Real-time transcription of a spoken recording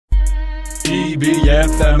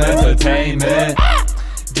DBFM Entertainment.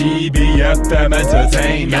 DBFM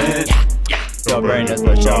Entertainment. Your brain is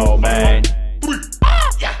the show, man.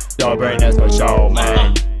 Your brain is the show,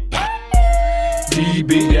 man.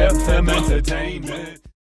 DBFM Entertainment.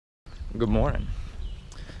 Good morning.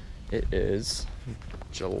 It is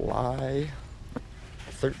July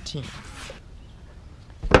 13th.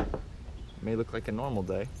 It may look like a normal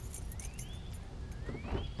day,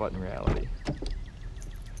 but in reality,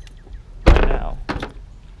 right now,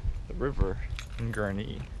 the river in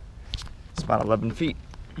Gurnee is about 11 feet.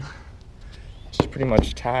 Which is pretty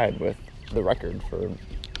much tied with the record for the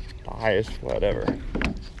highest flood ever.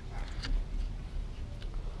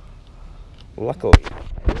 Luckily,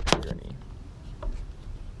 I live in Gurnee.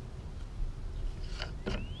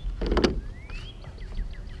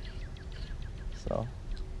 So,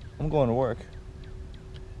 I'm going to work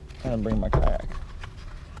and I'm bringing my kayak.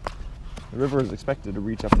 The river is expected to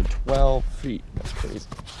reach up to 12 feet. That's crazy.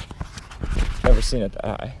 Never seen it that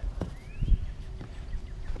high.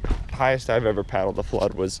 The highest I've ever paddled a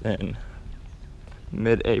flood was in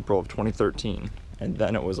mid-April of 2013, and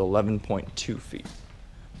then it was 11.2 feet,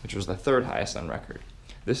 which was the third highest on record.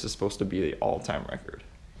 This is supposed to be the all-time record.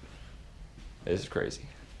 This is crazy.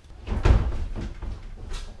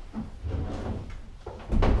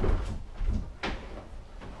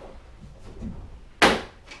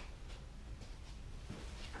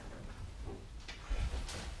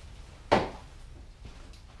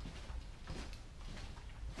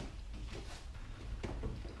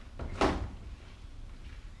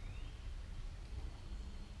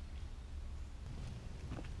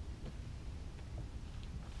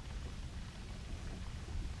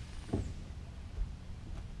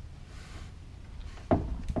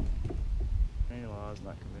 Any laws,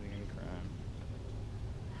 not committing any crime.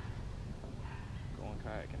 Going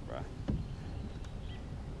kayaking, bruh.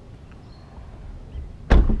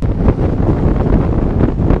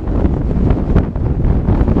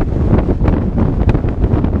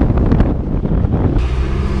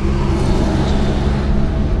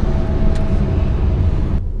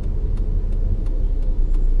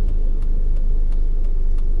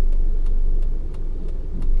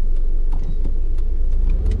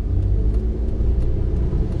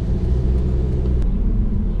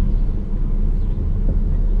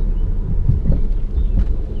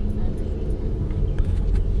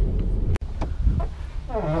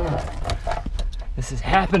 This is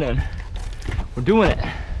happening. We're doing it.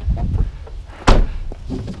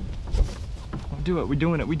 We're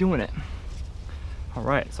doing it. All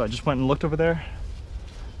right, so I just went and looked over there.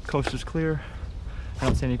 Coast is clear. I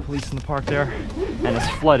don't see any police in the park there, and it's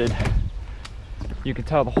flooded. You can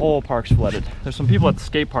tell the whole park's flooded. There's some people at the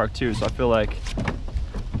skate park too, so I feel like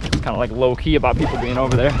it's kind of like low key about people being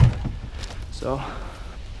over there. So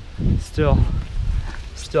still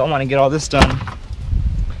I want to get all this done.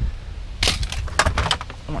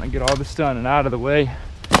 I want to get all this done and out of the way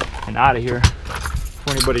and out of here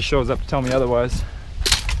before anybody shows up to tell me otherwise.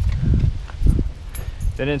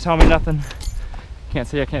 They didn't tell me nothing. Can't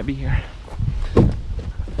say I can't be here.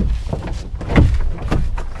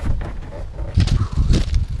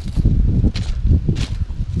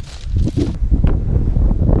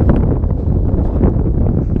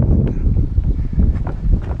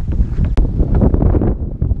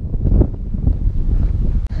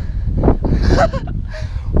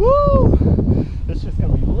 Woo! This shit's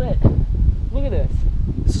gonna be lit. Look at this.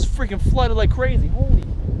 This is freaking flooded like crazy. Holy.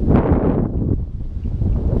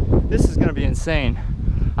 This is gonna be insane.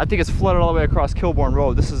 I think it's flooded all the way across Kilbourne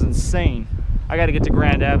Road. This is insane. I gotta get to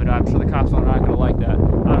Grand Avenue. I'm sure the cops are not gonna like that. I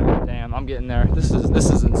don't give a damn. I'm getting there. This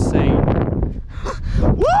is insane.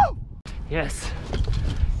 Woo! Yes.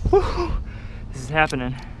 Woo! This is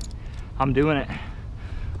happening. I'm doing it.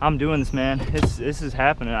 I'm doing this, man. This is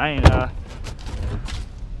happening. I'm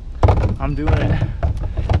doing it.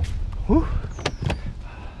 Whew.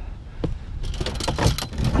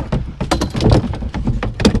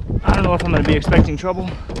 I don't know if I'm gonna be expecting trouble,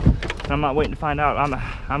 but I'm not waiting to find out.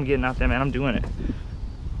 I'm getting out there, man. I'm doing it.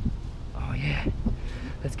 Oh yeah.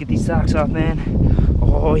 Let's get these socks off, man.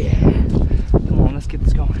 Oh yeah. Come on, let's get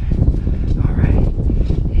this going. All right.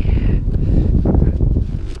 Yeah.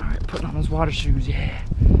 All right, putting on those water shoes. Yeah.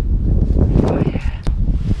 Oh yeah.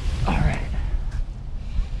 All right.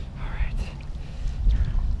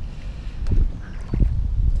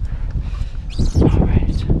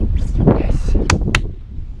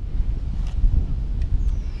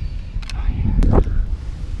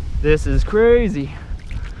 This is crazy.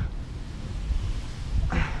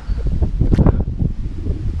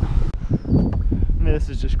 Man, this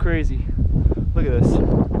is just crazy. Look at this.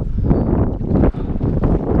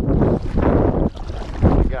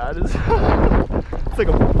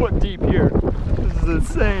 like a foot deep here. This is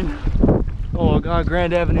insane. Oh God,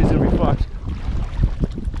 Grand Avenue's gonna be fucked.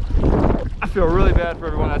 I feel really bad for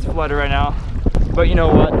everyone that's flooded right now. But you know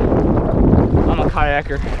what? I'm a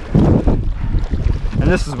kayaker.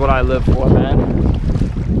 And this is what I live for, man.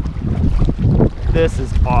 This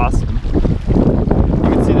is awesome.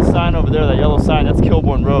 You can see the sign over there, that yellow sign, that's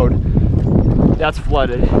Kilbourne Road. That's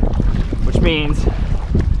flooded, which means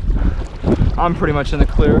I'm pretty much in the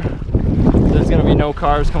clear. There's gonna be no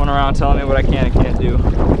cars coming around telling me what I can and can't do.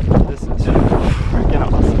 This is freaking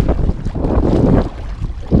awesome.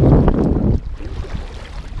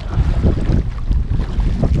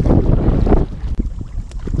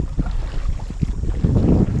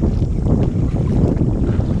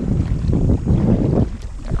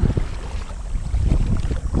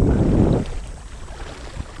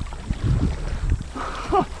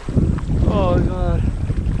 Oh God.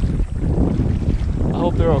 I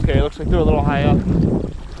hope they're okay. It looks like they're a little high up.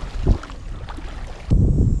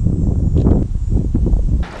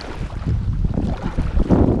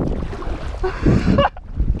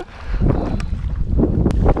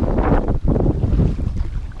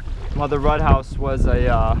 Mother Rudd House was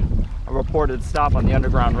a reported stop on the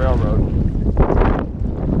Underground Railroad.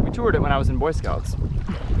 We toured it when I was in Boy Scouts.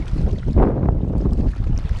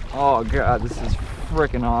 Oh God, this is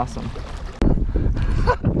freaking awesome.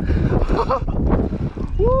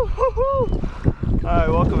 Alright,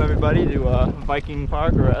 welcome everybody to Viking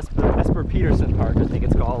Park, or Esper Peterson Park, I think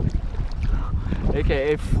it's called.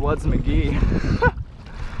 AKA Floods McGee.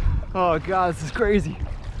 Oh God, this is crazy.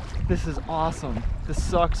 This is awesome. This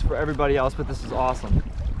sucks for everybody else, but this is awesome.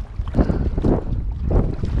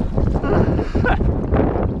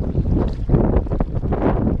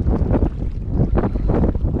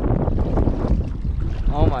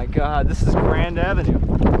 Oh my God, this is Grand Avenue.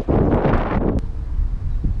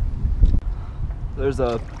 There's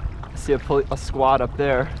I see a squad up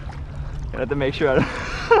there. I have to make sure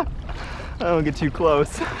I don't get too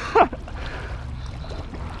close. Just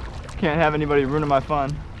can't have anybody ruining my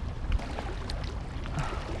fun.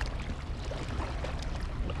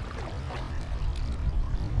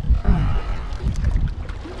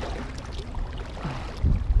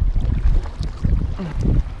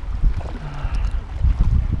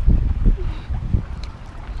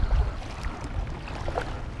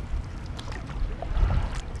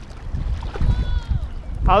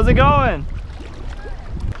 How's it going?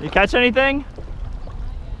 You catch anything?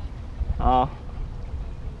 Oh.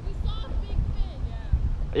 We saw a big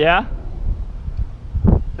fish. Yeah?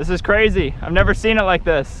 This is crazy. I've never seen it like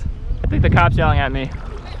this. I think the cop's yelling at me. Wait, are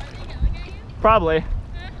they yelling at you? Probably.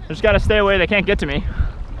 I just gotta stay away, they can't get to me.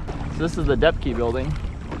 So this is the Depke building.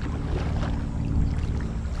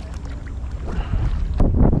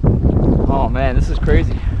 Oh man, this is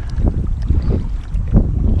crazy.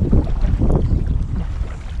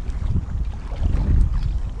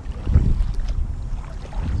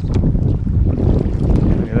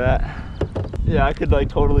 Look at that. Yeah, I could like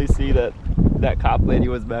totally see that cop lady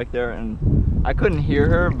was back there, and I couldn't hear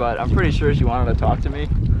her, but I'm pretty sure she wanted to talk to me.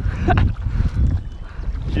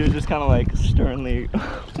 She was just kind of like sternly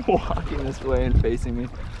walking this way and facing me.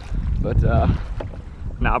 But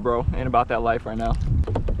nah bro, ain't about that life right now.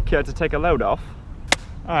 Care to take a load off?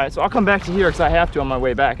 Alright, so I'll come back to here because I have to on my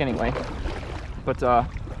way back anyway. But I'm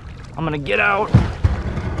gonna get out.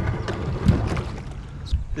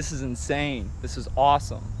 This is insane. This is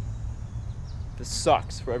awesome. This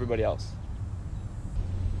sucks for everybody else.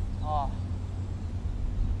 Oh.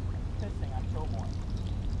 Pissing on Kilbourne.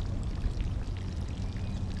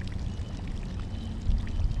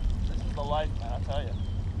 This is the life, man, I'll tell you.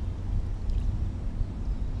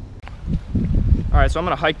 Alright, so I'm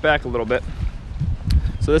gonna hike back a little bit.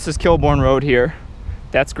 So this is Kilbourne Road here.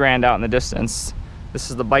 That's Grand out in the distance. This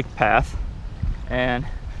is the bike path. And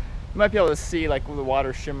you might be able to see like the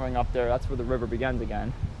water shimmering up there. That's where the river begins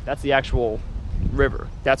again. That's the actual river.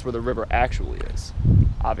 That's where the river actually is.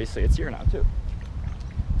 Obviously it's here now too.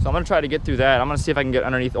 So I'm gonna try to get through that. I'm gonna see if I can get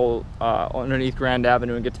underneath underneath Grand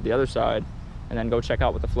Avenue and get to the other side and then go check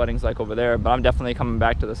out what the flooding's like over there. But I'm definitely coming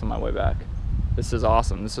back to this on my way back. This is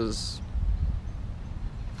awesome. This is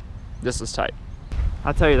tight.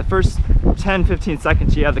 I'll tell you, the first 10-15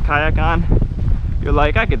 seconds you have the kayak on, you're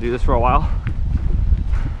like, I could do this for a while.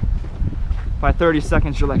 By 30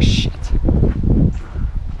 seconds, you're like, shit.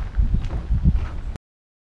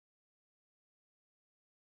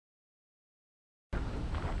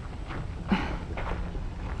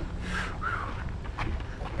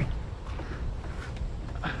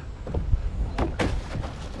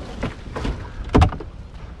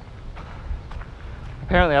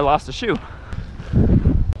 Apparently I lost a shoe.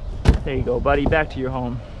 There you go, buddy. Back to your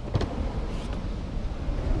home.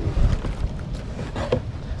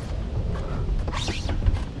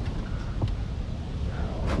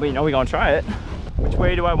 But you know, we're gonna try it. Which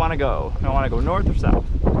way do I want to go? Do I want to go north or south?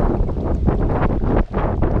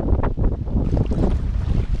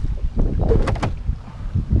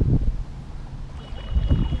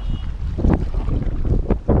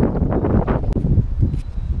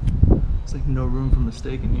 It's like no room for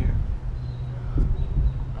mistake in here.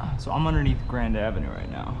 So I'm underneath Grand Avenue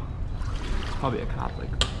right now. There's probably a cop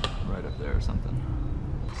like right up there or something.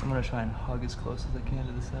 So I'm gonna try and hug as close as I can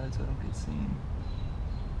to the side so I don't get seen.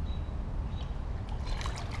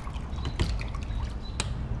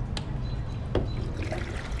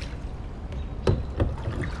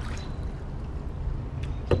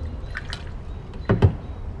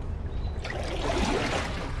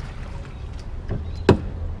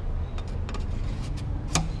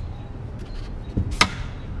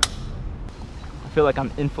 I feel like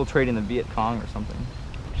I'm infiltrating the Viet Cong or something.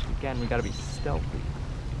 Again, we gotta be stealthy.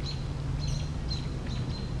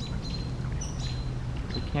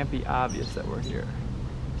 It can't be obvious that we're here.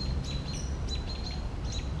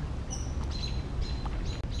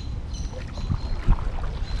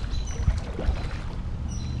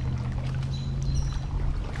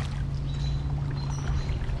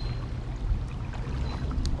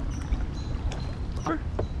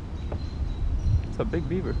 It's a big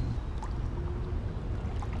beaver.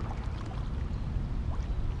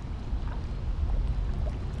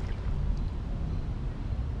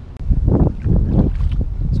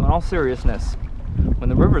 In all seriousness, when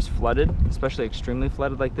the river's flooded, especially extremely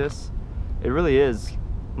flooded like this, it really is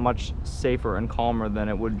much safer and calmer than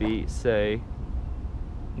it would be, say,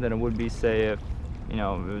 if, you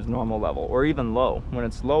know, it was normal level or even low. When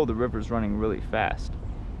it's low, the river's running really fast.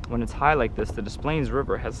 When it's high like this, the Des Plaines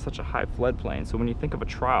River has such a high floodplain. So when you think of a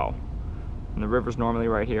trough, and the river's normally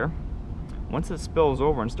right here, once it spills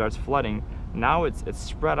over and starts flooding, now it's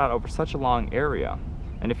spread out over such a long area.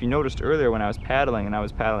 And if you noticed earlier when I was paddling, and I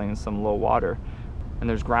was paddling in some low water, and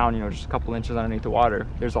there's ground, you know, just a couple inches underneath the water,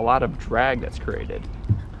 there's a lot of drag that's created.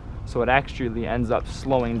 So it actually ends up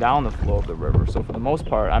slowing down the flow of the river. So for the most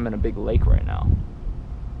part, I'm in a big lake right now.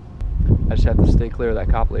 I just have to stay clear of that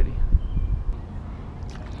cop lady.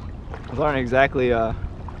 Those aren't exactly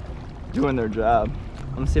doing their job.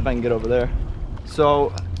 Let me see if I can get over there.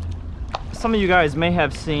 So some of you guys may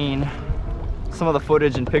have seen some of the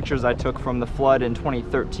footage and pictures I took from the flood in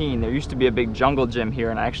 2013. There used to be a big jungle gym here,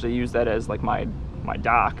 and I actually used that as like my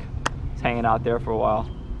dock. I was hanging out there for a while.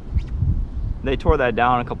 They tore that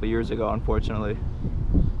down a couple years ago, unfortunately.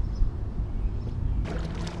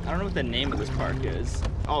 I don't know what the name of this park is.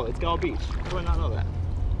 Oh, it's Gull Beach. How do I not know that?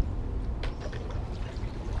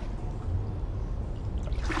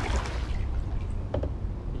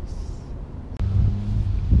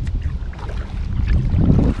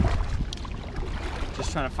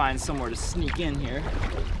 Just trying to find somewhere to sneak in here.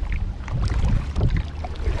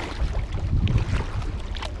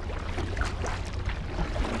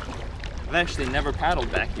 I've actually never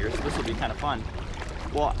paddled back here, so this will be kind of fun.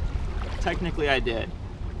 Well, technically I did.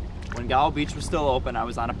 When Gull Beach was still open, I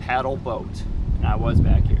was on a paddle boat, and I was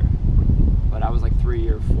back here. But I was like 3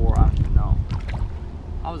 or 4, I don't even know.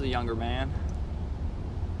 I was a younger man.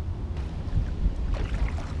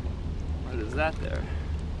 What is that there?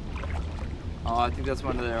 Oh, I think that's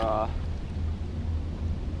one of their,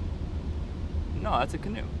 no, that's a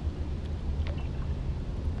canoe.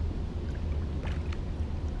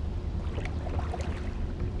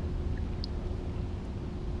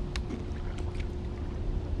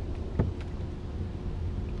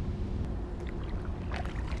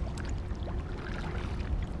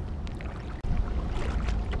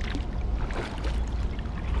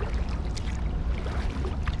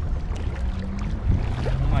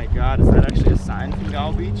 God, is that actually a sign from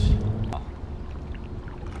Gull Beach? Oh.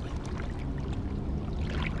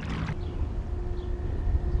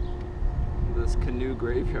 This canoe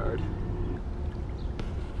graveyard.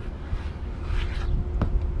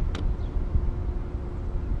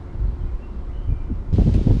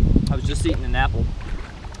 I was just eating an apple,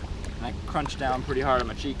 and I crunched down pretty hard on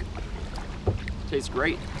my cheek. Tastes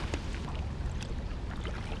great.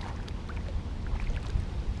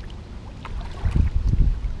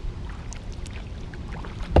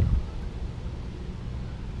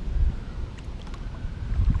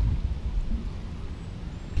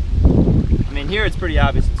 Here it's pretty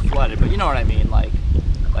obvious it's flooded, but you know what I mean, like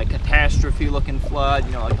catastrophe looking flood,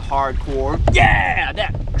 you know, like the hardcore, yeah,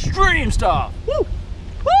 that extreme stuff. Woo!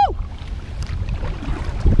 Woo!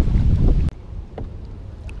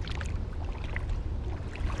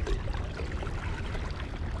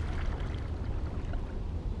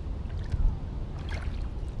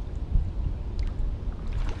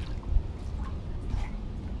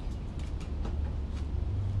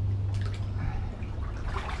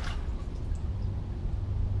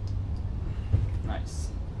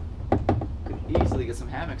 easily get some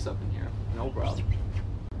hammocks up in here. No problem.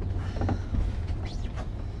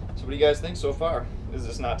 So what do you guys think so far? Is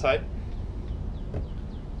this not tight?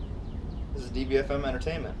 This is DBFM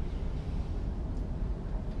Entertainment.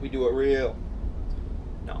 We do it real.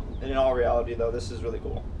 No, in all reality though, this is really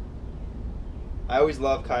cool. I always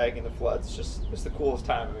love kayaking the floods. It's the coolest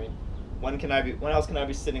time. I mean, when else can I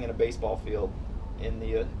be sitting in a baseball field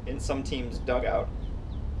in some team's dugout,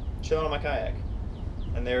 chilling on my kayak?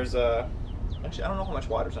 And there's actually I don't know how much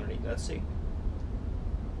water's underneath. Let's see.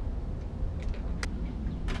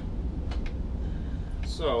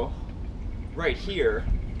 So, right here,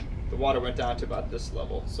 the water went down to about this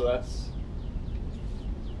level. So that's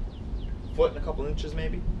a foot and a couple inches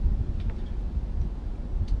maybe.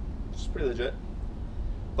 Which is pretty legit.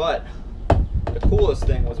 But the coolest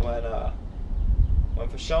thing was when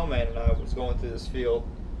Fashellman and I was going through this field,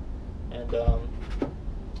 and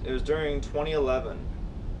it was during 2011,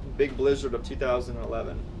 big blizzard of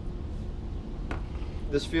 2011.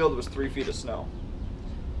 This field was 3 feet of snow,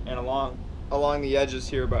 and along the edges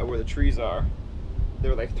here by where the trees are,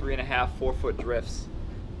 there were like 3.5, 4 foot drifts,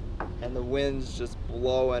 and the wind's just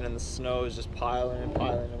blowing and the snow is just piling and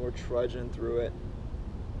piling, and we're trudging through it.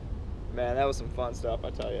 Man, that was some fun stuff, I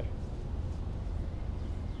tell you.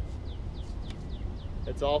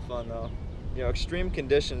 It's all fun though. You know, extreme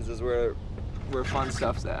conditions is where fun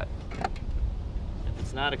stuff's at. If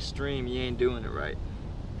it's not extreme, you ain't doing it right.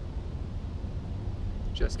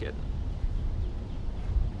 Just kidding.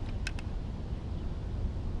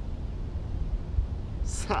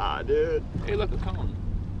 Ah, dude. Hey, look, a cone.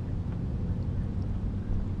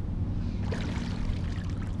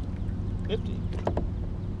 $50.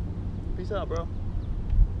 Peace out, bro.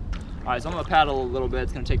 Alright, so I'm gonna paddle a little bit.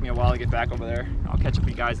 It's gonna take me a while to get back over there. I'll catch up with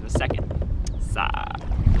you guys in a second.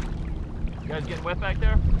 You guys getting wet back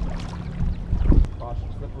there? Caution,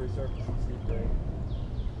 slippery surface and steep grade.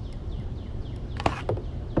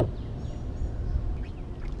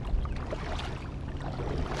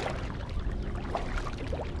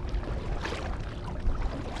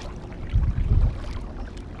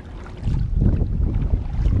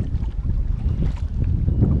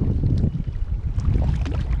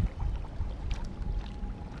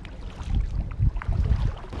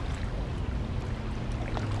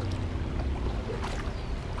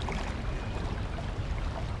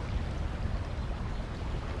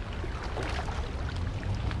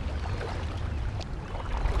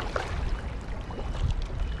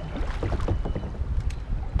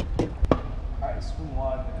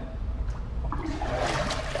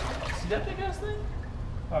 See that big ass thing?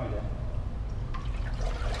 Probably did.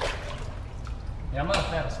 Yeah, I'm not a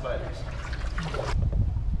fan of spiders.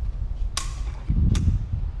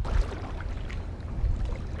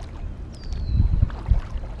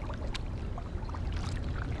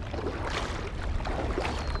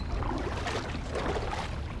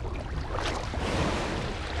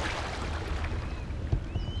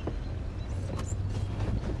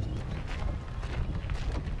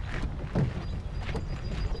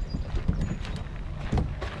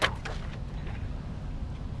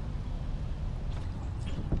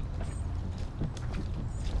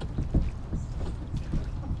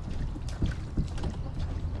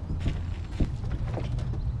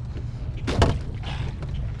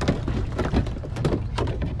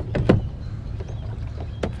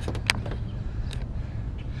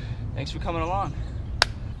 Thanks for coming along.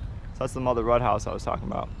 So that's the Mother Rudd house I was talking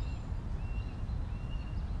about.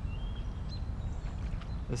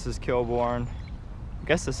 This is Kilbourne. I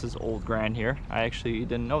guess this is Old Grand here. I actually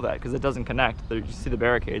didn't know that because it doesn't connect. There, you see the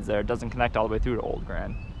barricades there. It doesn't connect all the way through to Old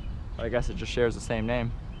Grand. But I guess it just shares the same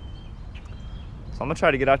name. So I'm gonna try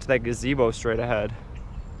to get out to that gazebo straight ahead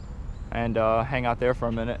and hang out there for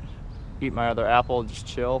a minute, eat my other apple, just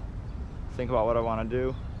chill, think about what I want to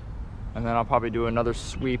do, and then I'll probably do another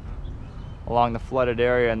sweep along the flooded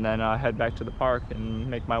area and then head back to the park and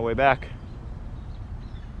make my way back.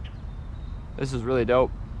 This is really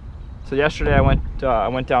dope. So yesterday I went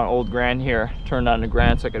down Old Grand here, turned on to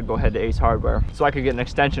Grand so I could go head to Ace Hardware, so I could get an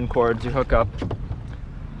extension cord to hook up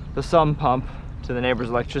the sump pump to the neighbor's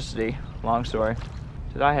electricity. Long story.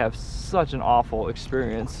 Did I have such an awful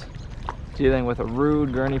experience dealing with a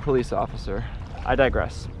rude Gurnee police officer. I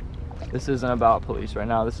digress. This isn't about police right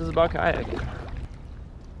now. This is about kayaking.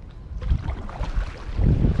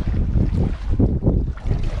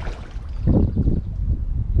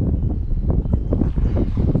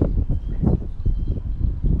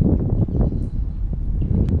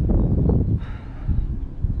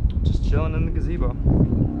 Just chilling in the gazebo.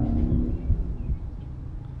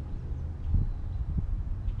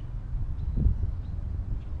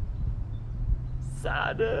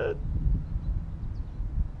 Sad.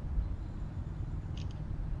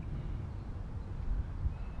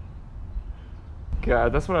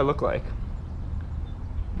 God, that's what I look like.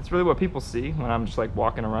 That's really what people see when I'm just like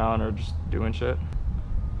walking around or just doing shit.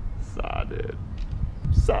 Saw, dude.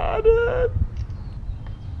 Saw, dude.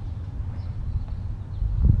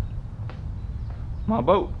 My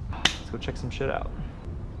boat. Let's go check some shit out.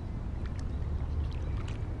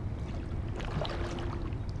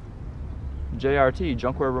 JRT,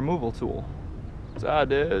 junkware removal tool. Saw,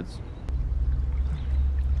 dudes.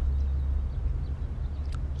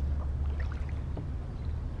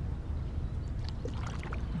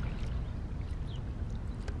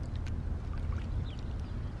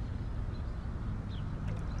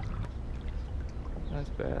 That's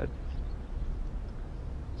bad.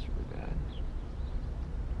 That's really bad.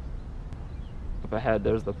 Up ahead,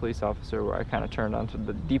 there's the police officer where I kind of turned onto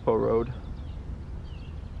the depot road.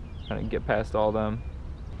 Trying to get past all them.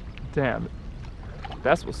 Damn,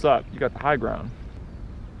 that's what's up. You got the high ground.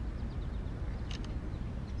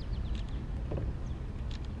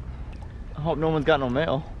 I hope no one's got no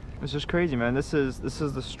mail. It's just crazy, man. This is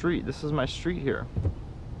the street. This is my street here.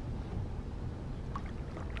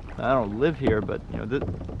 I don't live here, but you know,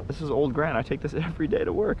 this is Old Grand. I take this every day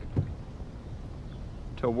to work.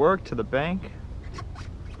 To work, to the bank.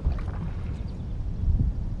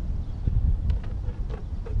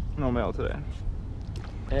 No mail today.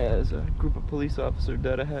 Yeah, there's a group of police officers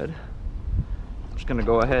dead ahead. I'm just gonna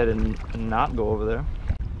go ahead and not go over there.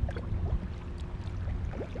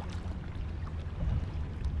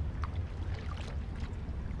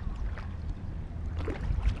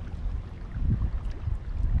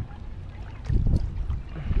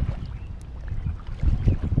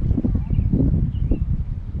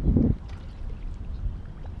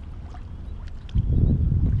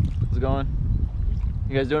 How's it going?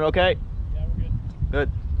 You guys doing okay? Yeah, we're good.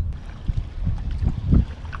 Good.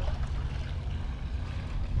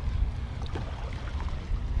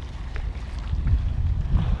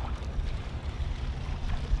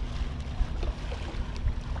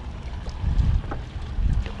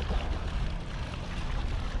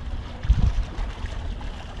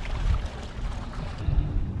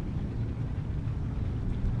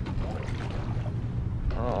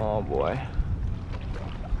 Oh boy.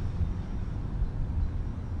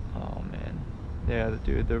 Oh man. Yeah,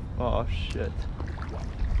 dude, they're, oh shit.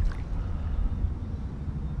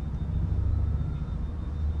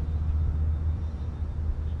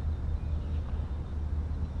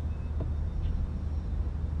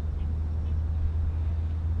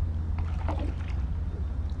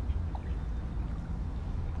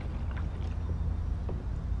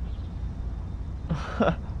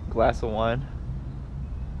 Glass of wine.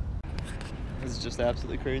 This is just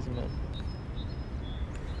absolutely crazy, man.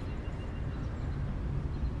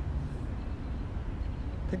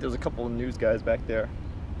 I think there's a couple of news guys back there.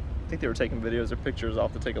 I think they were taking videos or pictures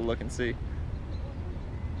off to take a look and see.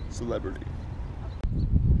 Celebrity.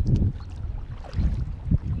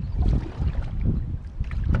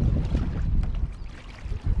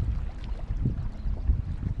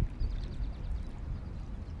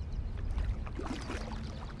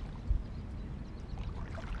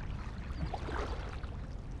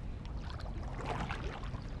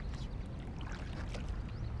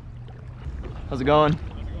 How's it going?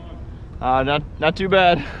 Not too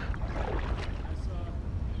bad.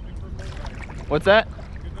 What's that?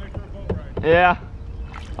 Good night for a boat ride. Yeah.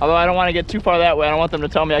 Although I don't want to get too far that way. I don't want them to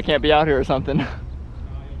tell me I can't be out here or something. You'll be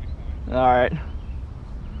fine. All right. What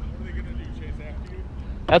are they gonna do? Chase after you?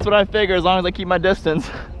 That's what I figure, as long as I keep my distance.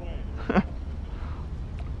 Boy.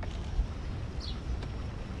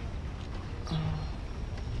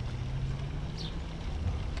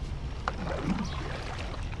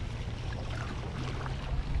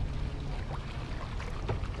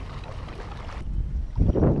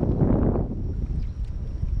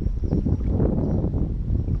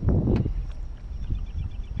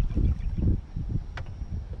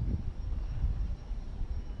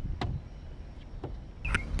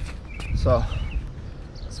 So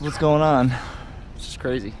what's going on? It's just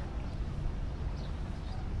crazy.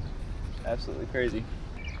 Absolutely crazy.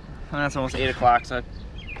 And it's almost 8 o'clock, so I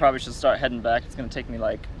probably should start heading back. It's gonna take me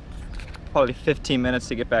like probably 15 minutes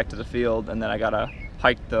to get back to the field, and then I gotta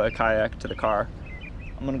hike the kayak to the car.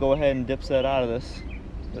 I'm gonna go ahead and dip set out of this.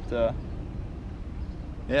 But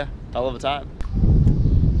yeah, hell of a time.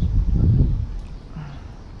 I'm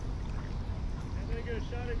gonna get a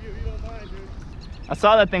shot of you if you don't mind, dude. I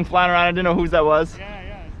saw that thing flying around. I didn't know whose that was.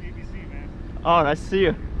 Yeah, it's ABC, man. Oh, nice to see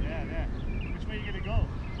you. Yeah. Which way you gonna go?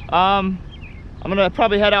 I'm gonna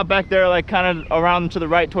probably head out back there, like kind of around to the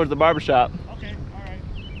right towards the barbershop. Okay, all right.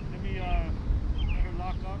 Let me get her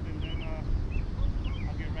locked up and then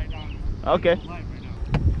I'll get right down. Okay. Live right now.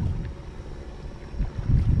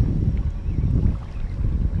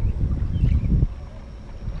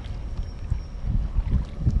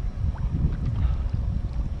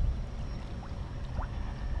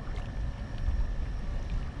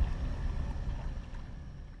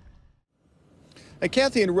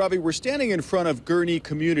 Kathy and Ravi, we're standing in front of Gurnee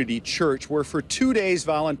Community Church, where for 2 days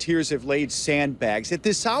volunteers have laid sandbags. At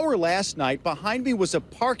this hour last night, behind me was a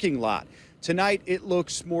parking lot. Tonight, it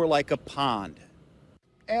looks more like a pond.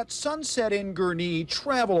 At sunset in Gurnee,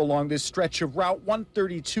 travel along this stretch of Route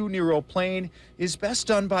 132 near Eau Plaine is best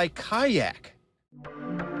done by kayak.